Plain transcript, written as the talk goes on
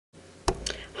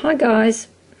Hi guys,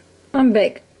 I'm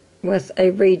back with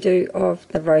a redo of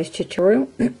the rose tutorial.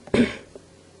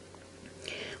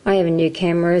 I have a new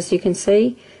camera, as you can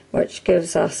see, which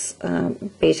gives us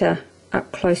better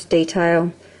up close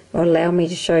detail. It will allow me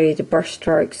to show you the brush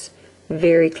strokes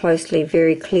very closely,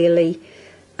 very clearly,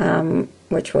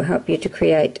 which will help you to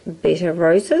create better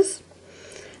roses.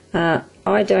 I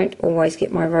don't always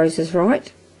get my roses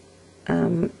right.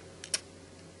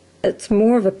 It's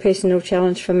more of a personal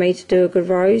challenge for me to do a good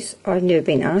rose. I've never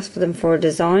been asked for them for a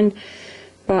design,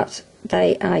 but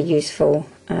they are useful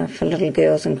for little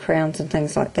girls and crowns and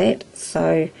things like that.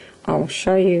 So I'll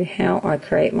show you how I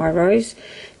create my rose.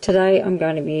 Today I'm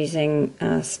going to be using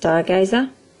Stargazer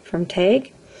from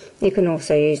Tag. You can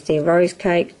also use the Rose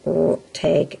Cake or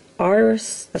Tag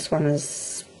Iris. This one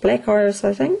is Black Iris,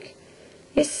 I think.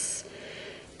 Yes.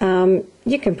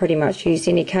 You can pretty much use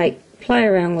any cake. Play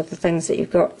around with the things that you've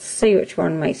got, see which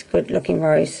one makes a good looking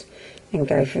rose, and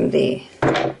go from there.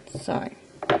 So,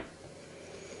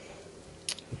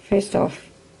 first off,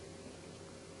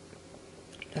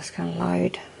 just going to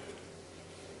load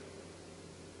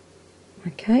my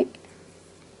cake.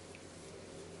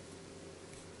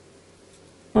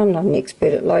 I'm not an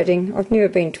expert at loading. I've never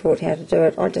been taught how to do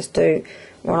it. I just do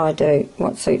what I do,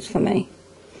 what suits for me.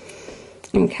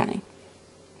 Okay.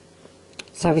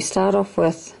 So we start off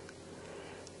with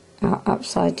our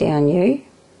upside down U,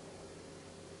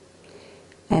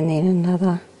 and then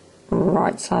another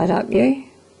right side up U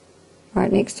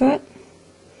right next to it.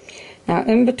 Now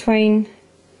in between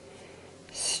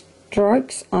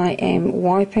strokes I am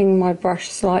wiping my brush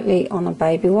slightly on a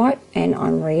baby wipe and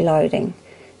I'm reloading.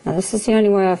 Now this is the only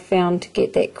way I've found to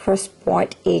get that crisp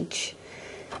white edge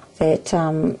that,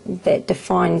 that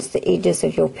defines the edges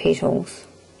of your petals.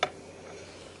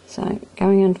 So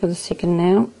going in for the second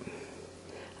now.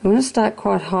 I'm going to start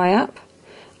quite high up.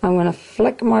 I'm going to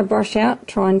flick my brush out,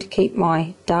 trying to keep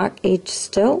my dark edge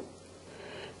still,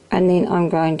 and then I'm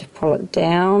going to pull it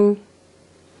down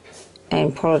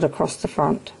and pull it across the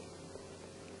front.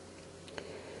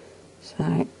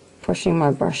 So pushing my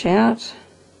brush out,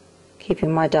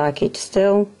 keeping my dark edge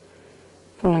still,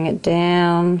 pulling it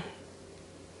down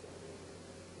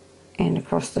and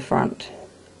across the front.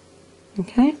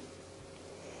 Okay.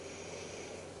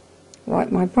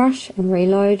 Wipe my brush and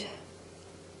reload.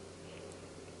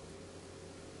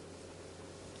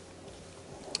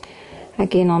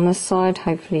 Again on this side,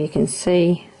 hopefully you can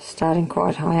see, starting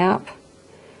quite high up,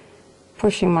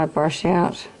 pushing my brush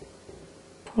out,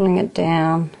 pulling it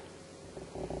down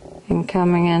and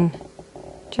coming in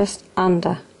just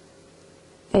under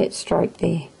that stroke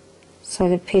there, so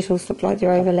the petals look like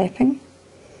they're overlapping.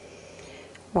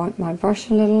 Wipe my brush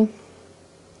a little,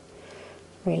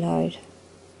 reload.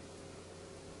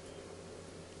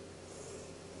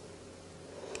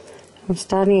 I'm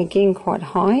starting again quite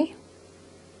high.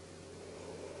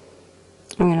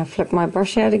 I'm going to flick my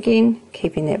brush out again,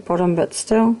 keeping that bottom bit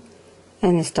still,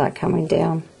 and then start coming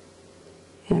down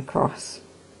and across.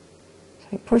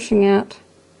 So pushing out,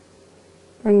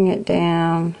 bringing it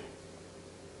down,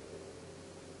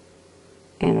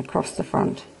 and across the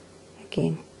front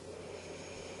again.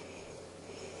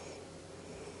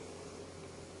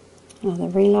 Another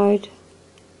reload.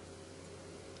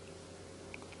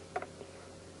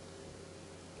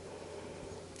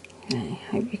 Okay,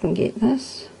 hope you can get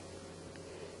this.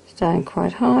 Starting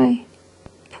quite high,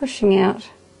 pushing out,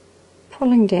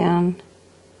 pulling down,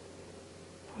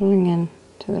 pulling in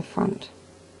to the front.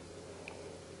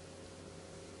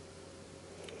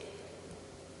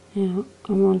 Now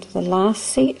I'm on to the last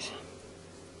set.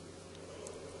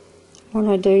 What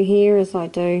I do here is I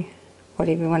do what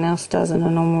everyone else does in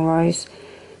a normal rose.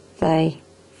 They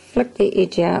flick their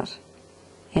edge out,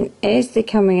 and as they're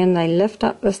coming in they lift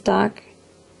up this dark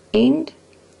end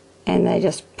and they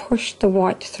just push the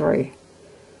white through.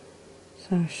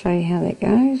 So I'll show you how that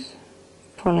goes.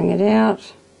 Pulling it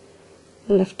out,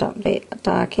 lift up that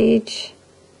dark edge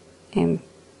and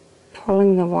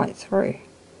pulling the white through.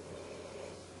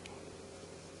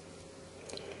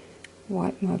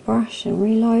 Wipe my brush and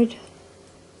reload.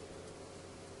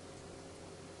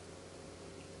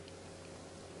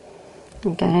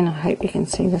 Again, I hope you can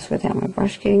see this without my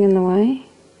brush getting in the way.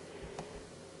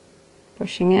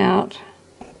 Pushing out,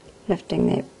 lifting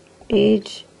that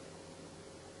edge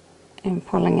and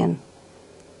pulling in.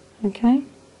 Okay,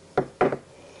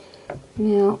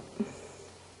 now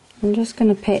I'm just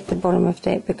going to pat the bottom of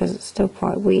that because it's still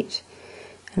quite wet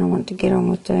and I want to get on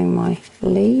with doing my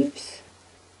leaves.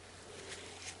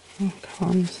 Oh,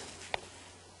 crumbs.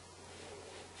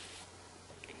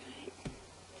 Okay.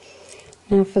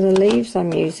 Now for the leaves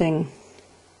I'm using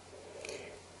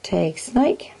Tag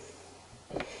Snake.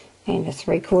 and a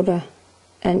 3/4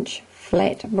 inch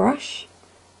flat brush.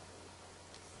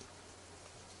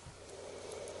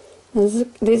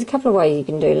 There's a couple of ways you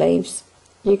can do leaves.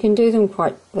 You can do them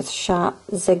quite with sharp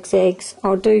zigzags.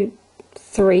 I'll do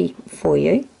 3 for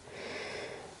you.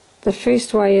 The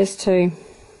first way is the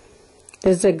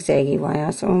zigzaggy way.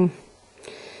 I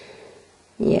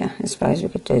suppose we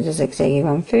could do the zigzaggy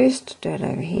one first. Do it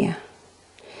over here.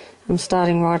 I'm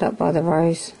starting right up by the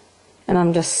rose, and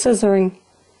I'm just scissoring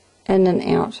in and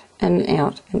out, in and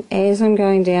out. And as I'm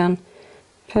going down,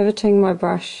 pivoting my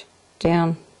brush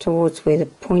down towards where the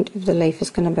point of the leaf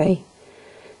is going to be.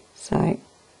 So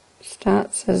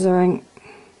start scissoring,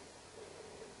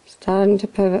 starting to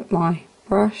pivot my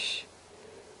brush,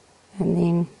 and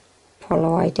then pull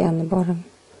away down the bottom.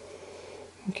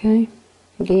 Okay,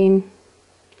 again,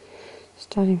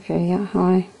 starting fairly up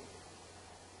high,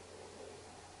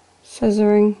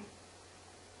 scissoring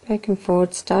back and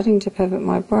forward, starting to pivot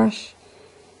my brush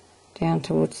down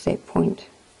towards that point.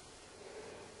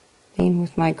 Then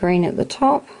with my green at the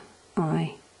top,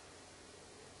 I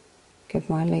give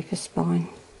my leaf a spine.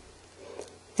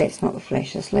 That's not the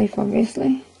flashiest leaf,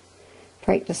 obviously.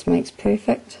 Practice makes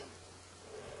perfect.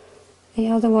 The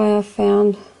other way I've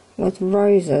found with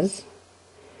roses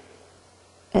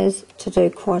is to do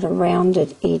quite a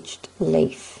rounded edged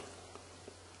leaf.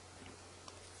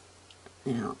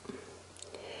 Now,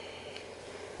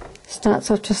 starts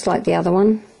off just like the other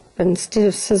one, but instead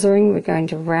of scissoring, we're going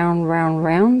to round, round,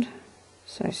 round.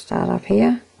 So start up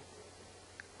here,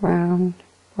 round,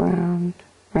 round,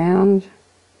 round,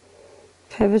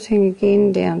 pivoting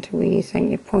again down to where you think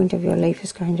your point of your leaf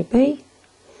is going to be.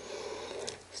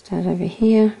 Start over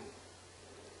here,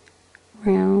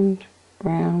 round,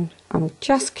 round. I'm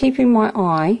just keeping my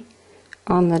eye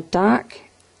on the dark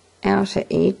outer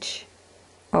edge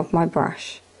of my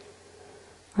brush.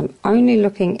 I'm only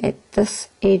looking at this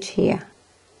edge here.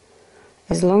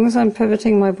 As long as I'm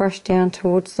pivoting my brush down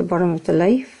towards the bottom of the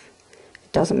leaf,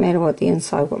 it doesn't matter what the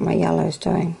inside, what my yellow is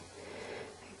doing.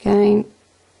 Again,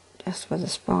 just with a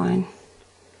spine.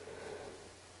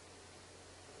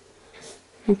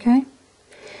 Okay.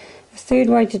 The third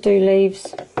way to do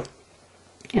leaves,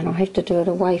 and I'll have to do it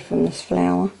away from this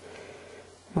flower,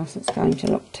 or else it's going to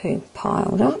look too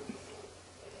piled up,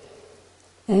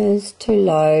 is to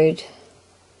load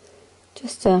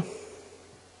just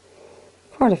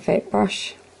quite a fat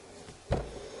brush.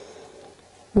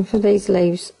 And for these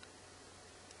leaves,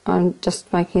 I'm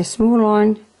just making a small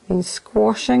line, then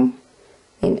squashing,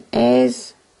 then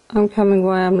as I'm coming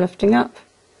away, I'm lifting up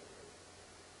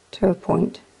to a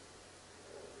point.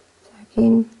 So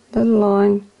again, little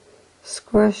line,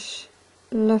 squish,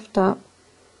 lift up,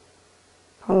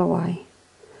 pull away.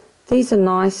 These are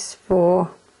nice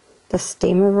for the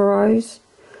stem of a rose,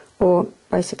 or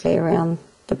basically around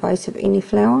the base of any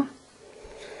flower.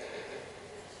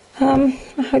 I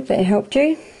hope that helped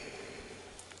you.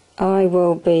 I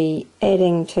will be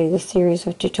adding to the series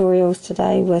of tutorials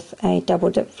today with a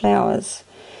double dip flowers.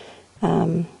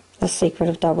 The secret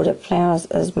of double dip flowers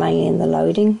is mainly in the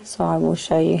loading, so I will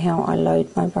show you how I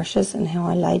load my brushes and how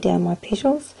I lay down my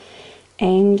petals,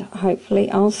 and hopefully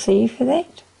I'll see you for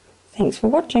that. Thanks for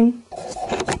watching.